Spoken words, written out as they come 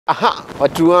Aha,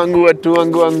 watu wangu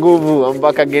wa nguvu, I'm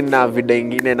back again na video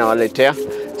ingine na waletea.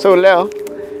 So leo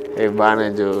bana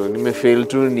jo nimefeel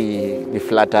tu ni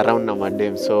flat around na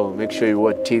madem, so make sure you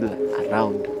watch till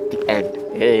around the end.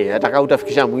 Nataka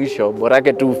utafikisha mwisho,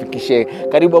 borake tu ufikishe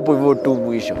karibu hapo hivyo tu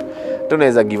mwisho.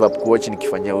 Tunaweza give up kuwatch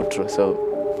nikifanya outro. So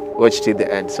watch till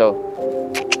the end. So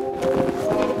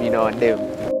you know them.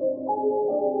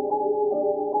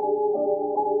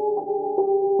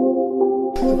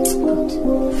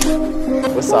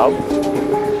 What's up?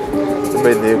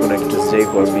 By the way, kuna kitu sijai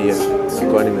kuambia.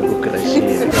 Sikuwa nimekukrashia.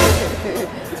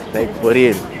 Like for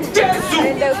real.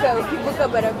 Nenda ukivuka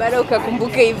barabara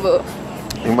ukakumbuke hivyo.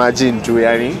 Imagine tu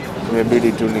yani,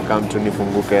 imebidi tu nikam tu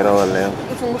nifunguke roho leo.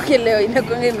 Ufunguke leo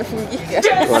inakuanga imefungika.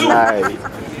 Wallahi.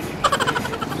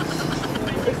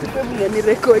 Ekipemia ni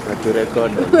record. Atu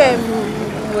record.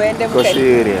 Muende Go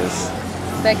serious.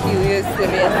 Thank you,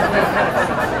 serious.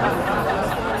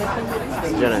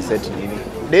 Jana set nini?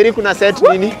 Deri kuna set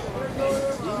nini?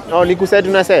 Oh, ni kuset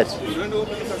una set?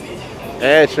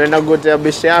 Tunaenda kugotea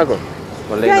bishi yako.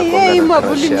 Wallahi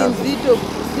mabuli ni mzito.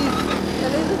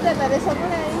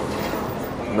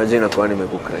 Imagine kwa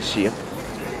nimekukrashia.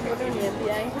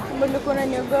 Mbona kuna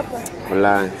niogopa?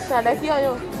 Wallahi. Sada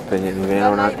kiyo. Penye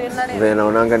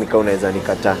naonanga nika unaweza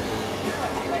nikataa.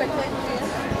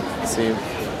 Si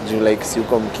si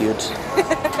uko mcute.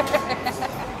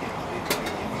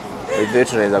 Wewe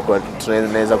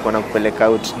tunaweza kuwa nakupeleka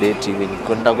out date hivi.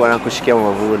 Nitakuwa nakushikia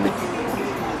mavuli.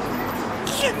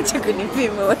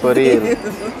 Chakunipima. For real.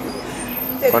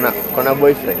 Kona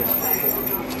boyfriend?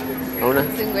 Hauna?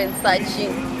 Single and searching.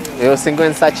 You're single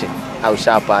and searching? Au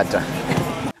shapata?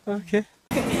 Okay.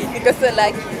 Because so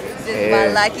lucky. Just my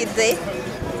lucky day.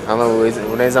 Ama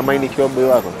unaweza mind ikiwa boy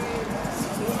wako?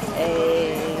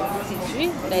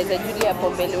 Sijui. Naweza julia hapo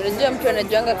mbele. Unajua mtu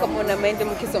anajuanga kama una mind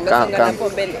mkisonga songa hapo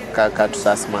mbele. Tu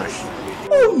sa smash.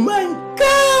 Oh my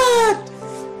god.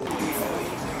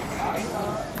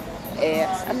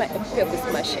 Ama pia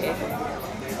kusmash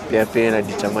Pia na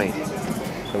determine.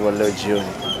 Kwa leo jioni.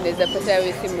 Naweza pata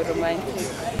wewe si romantic.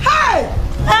 Hey!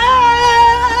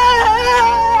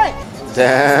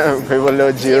 Damn, kwa hivyo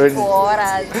leo jioni.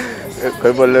 Kwa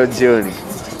hivyo leo jioni.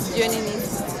 Jioni ni?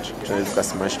 Tunaweza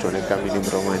smash tuone kama ni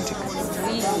romantic.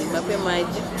 Mapema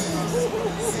aje.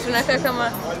 Tunakaa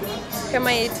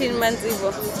kama 18 months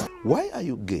hivyo. Why are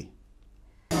you gay?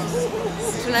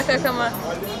 Tunakaa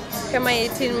kama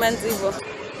 18 months hivyo.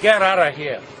 Get out of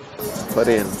here. For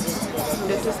real.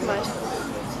 Ndio tu smash.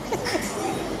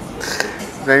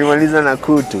 Tunamaliza na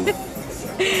kutu.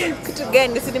 Kitu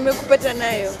gani? Si nimekupata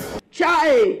nayo.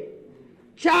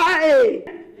 Chai.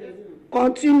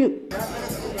 Continue.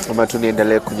 Kama tu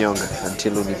niendelee kunyonga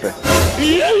until unipe.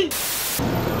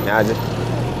 Niaje?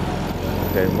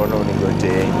 Mbona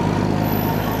unigote?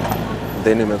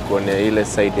 Then nimekuonea ile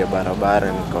side ya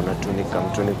barabara nikaona tu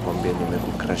nikamtuni kwambia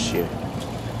nimekukrashia.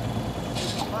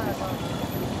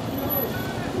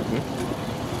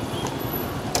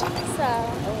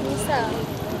 Sawa.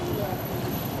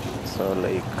 So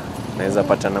like naweza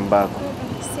pata namba yako?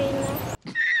 Sina.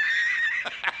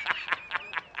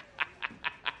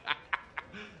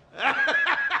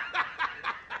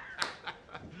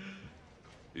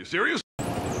 You serious?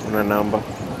 Una namba?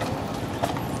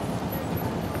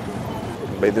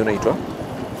 By the way unaitwa?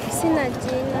 Sina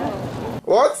jina.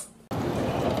 What?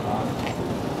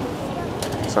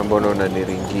 Sasa mbona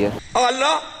unaniringia?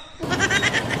 Allah!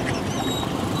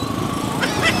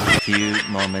 Few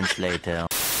moments later.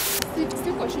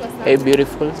 Hey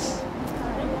beautifuls.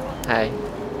 Hi.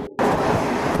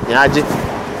 Niaje?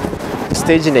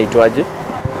 Stage inaitwaje?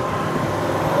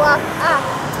 Boda.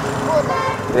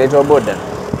 Inaitwa Boda.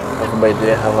 By the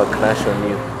way, I have a crush on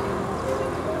you.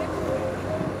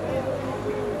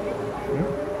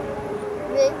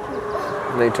 Thank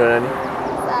you. Unaitwa nani?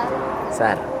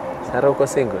 Sara. Sara uko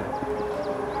single?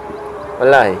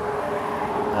 Wallahi.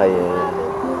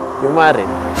 You married?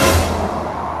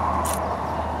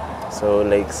 So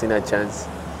like sina chance.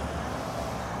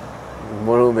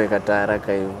 Mbona umekataa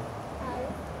haraka hiyo?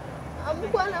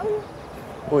 Amkuwa na huyu.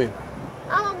 Huyu?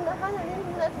 Ama mnafanya nini?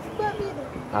 Mnachukua video?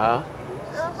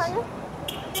 Anafanya?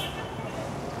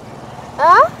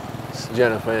 Sijui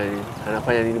anafanya nini.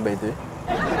 Anafanya nini by the way?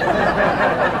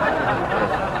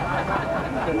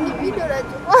 Ni video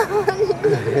nachukua.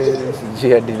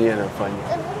 Sijui hadi nini anafanya.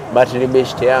 But ni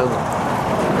best yangu.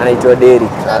 Anaitwa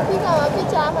Derek. Napiga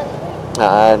mapicha ama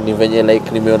nini? Ni venye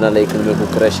like nimeona like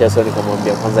nimekukrashia, so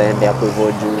nikamwambia kwanza aende hapo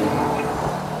hivyo juu.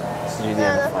 Sijui nini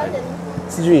anafanya.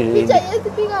 Sijui nini. Picha yezi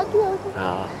piga akiwa huko.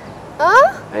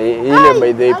 Ile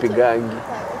by the way pigangi.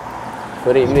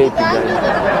 Sorry, ile ipigani.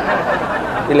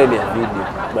 Ile ni ya video,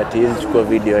 but hizi chukua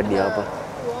video hadi hapa.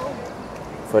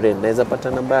 Sorry, naweza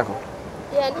pata namba yako?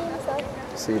 Ya nini sasa?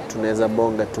 Si tunaweza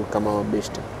bonga tu kama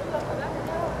mabeshte.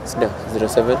 Sida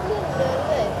 07.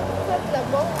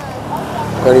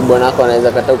 Kwani bwana wako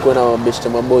anaweza kata uko na mabeshte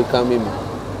maboy kama mimi?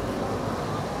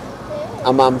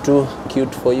 Ama I'm too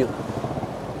cute for you.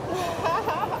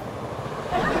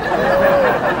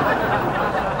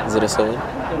 07.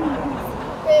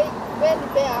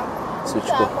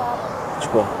 Chukua.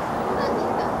 Chukua.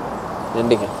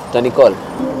 Nandika. Tani call.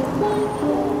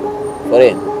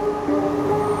 Foreign.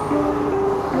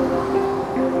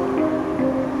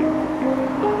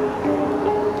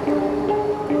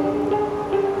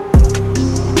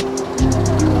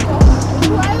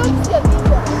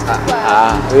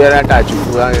 Huyo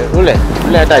atachukua.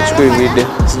 Ule atachukua video.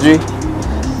 Sijui.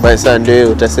 By Sunday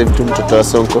utasave tu mtoto wa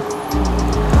Sonko.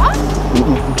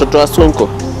 Mtoto wa Sonko.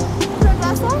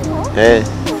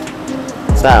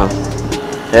 Sawa.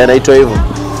 Naitwa hivyo.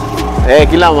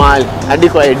 Kila mahali hadi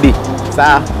kwa ID.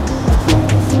 Sawa.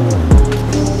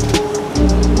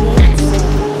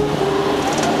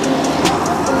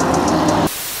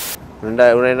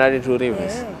 Unaenda tu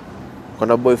Rivers.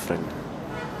 Kuna boyfriend?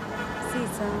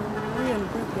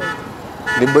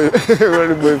 Ni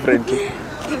boyfriend tu.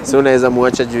 So unaweza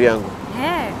muacha juu yangu?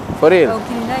 For real?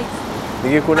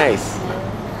 Nikiku nice.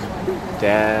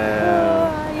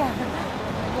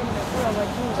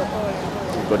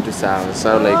 Iko tu sawa.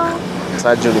 So like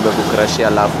Sajo nimekukrashia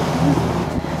alafu.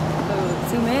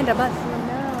 Si umeenda basi.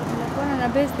 Tunakuwa na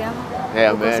best ama?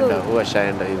 Ameenda, huwa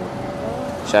shaenda hivyo.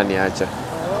 Shaniacha.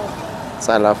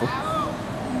 Sasa alafu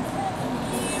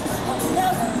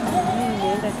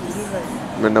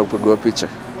umeenda kupigwa picha?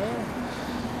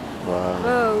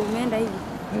 Wow, umeenda hivi?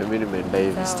 Mimi nimeenda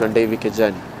hivi. Sitwende hivi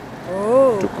Kejani?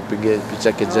 Tukupige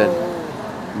picha Kejani.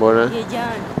 Mbona?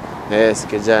 Kejani. Si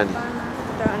Kejani.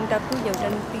 Nitakuja,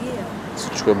 utanipigia.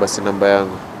 Sichukue basi namba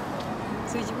yangu.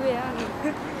 Sichukue yangu.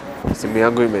 Simu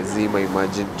yangu imezima,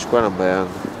 imagine. Chukua namba yangu.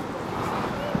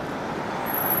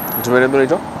 Tumeenda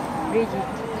unaitwa?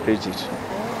 Bridget.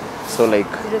 So like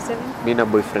 07. Mimi na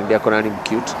boyfriend yako nani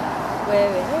cute? Wewe.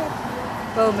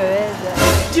 Wewe umeweza.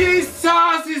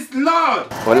 Jesus is Lord.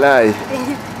 Walai.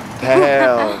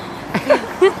 Hell.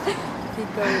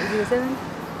 Kiko 07.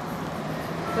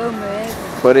 Wewe umeweza.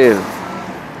 For real.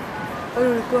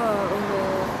 Ulikuwa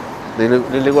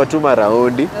Nilikuwa tu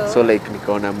maraundi, so like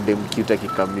nikaona mdem cute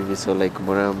akikam hivi, so like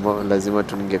mbona lazima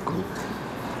tu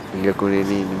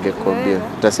ningekuambia.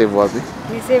 Utasave wapi?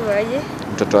 Ni save aje?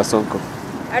 Mtoto wa Sonko.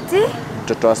 Ati?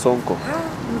 Mtoto wa Sonko.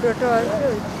 Mtoto wa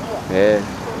Sonko.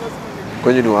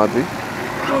 Kwenye ni wapi? Ni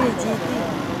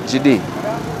GT. GD?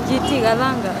 GT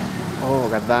Gathanga.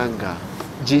 Gathanga.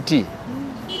 GT?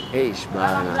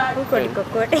 Bana. Huko ni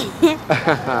kokote.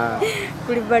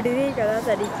 Kulibadilika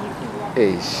sasa ni GT.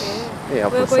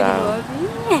 Hapo sawa.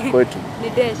 Kwetu? Ni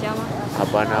Dash ama?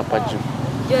 Hapana, hapa juu.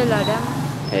 Joel Adam.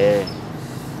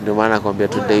 Ndio maana nakwambia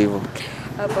tuende hivyo.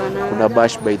 Hapana. Kuna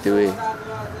bash by the way.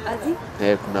 Ati?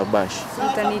 Kuna bash.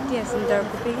 Utanitia,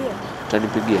 nitakupigia.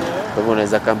 Utanipigia? Kwa hivyo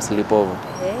unaweza come sleep over.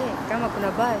 Kama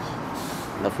kuna bash.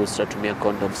 Alafu tutatumia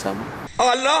condom sama.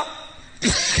 Allah.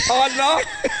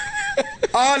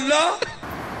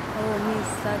 Mimi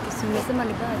sasa nimesema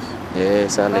ni bash.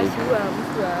 Sala hivi. Mtu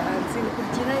anzini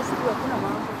kujinais tu hakuna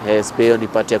mambo. Speo ni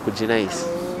pati ya kujinais.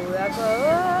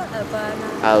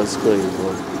 Hapana. Au siko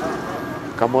hivyo.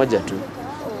 Kamoja tu. Mimi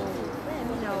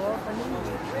naogopa nini?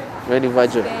 Wewe ni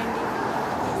virgin?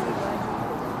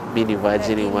 Mimi ni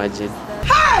virgin, imagine.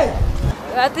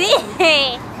 Ati?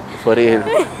 For real.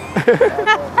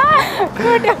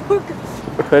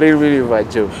 For real, mimi ni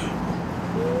virgin.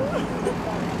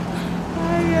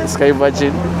 Sky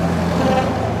virgin?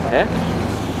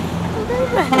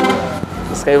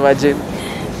 Sky virgin?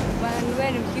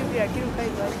 Wewe ni mcute lakini ukai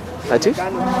virgin. Ati?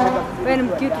 Wewe ni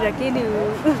mcute lakini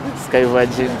Sky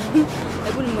virgin.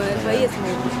 hebu nimwambie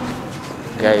smoke.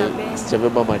 Guy,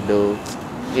 sijabeba mado.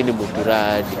 Hii ni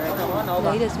muturadi.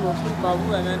 Na ile smoke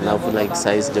Alafu like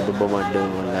size sijabeba mado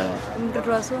wala.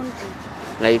 mtoto wa Sonko.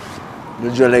 Like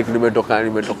unajua like nimetoka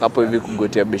hapo hivi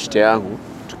kugotea beshte yangu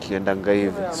tukiendanga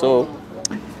hivi. So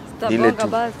ile tu.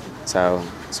 Sawa.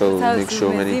 So make sure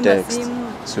umeni text.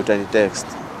 Si utani text.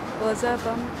 WhatsApp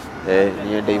ama?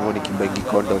 Niende hivyo nikibagi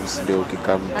condoms ndio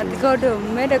ukikam tu. Ati condom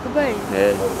umeenda kubai?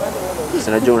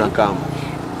 Sinajua unakam.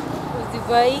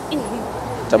 Usibai.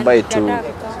 Tabai tu.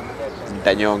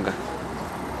 Nitanyonga.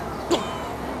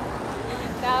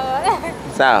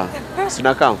 Sawa.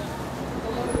 Sina kam.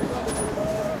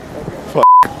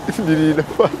 Nini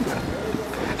inafanya?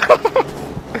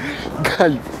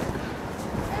 Gali.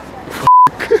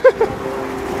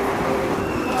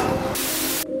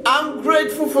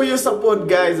 support,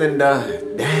 guys, and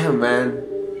damn, man.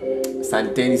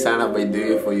 Santeni sana, by the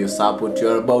way, for your support.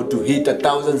 You're about to hit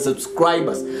 1,000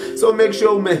 subscribers, so make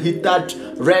sure you hit that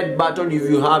red button if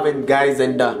you haven't, guys.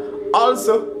 And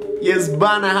also, yes,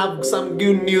 Ban, I have some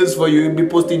good news for you. We'll be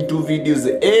posting 2 videos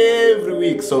every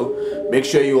week, so make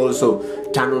sure you also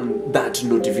turn on that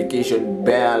notification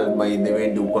bell, by the way,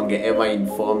 ndio ukonge ever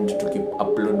informed to keep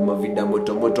upload my video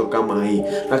moto kama hii.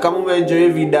 Na kama umeenjoy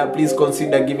video, please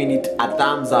consider giving it a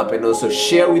thumbs up and also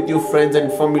share with your friends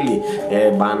and family.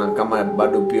 Bana, kama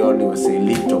bado pia ni wase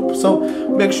litop, so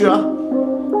make sure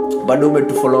bado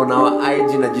umetufollow na our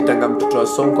IG, najitanga mtoto wa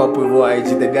Sonko hapo hivyo IG,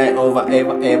 the guy over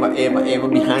ever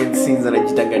behind scenes,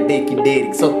 anajitanga Deki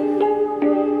Derek. So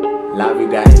love you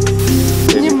guys.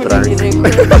 Imagine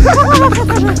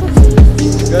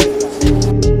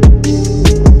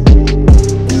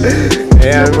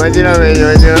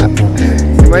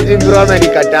bro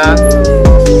amenikataa.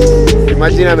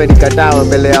 Imagine amenikataa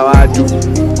mbele ya watu.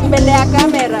 Mbele ya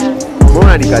kamera.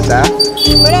 Mbona nikataa?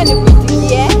 Mbona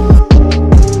nikuitikie?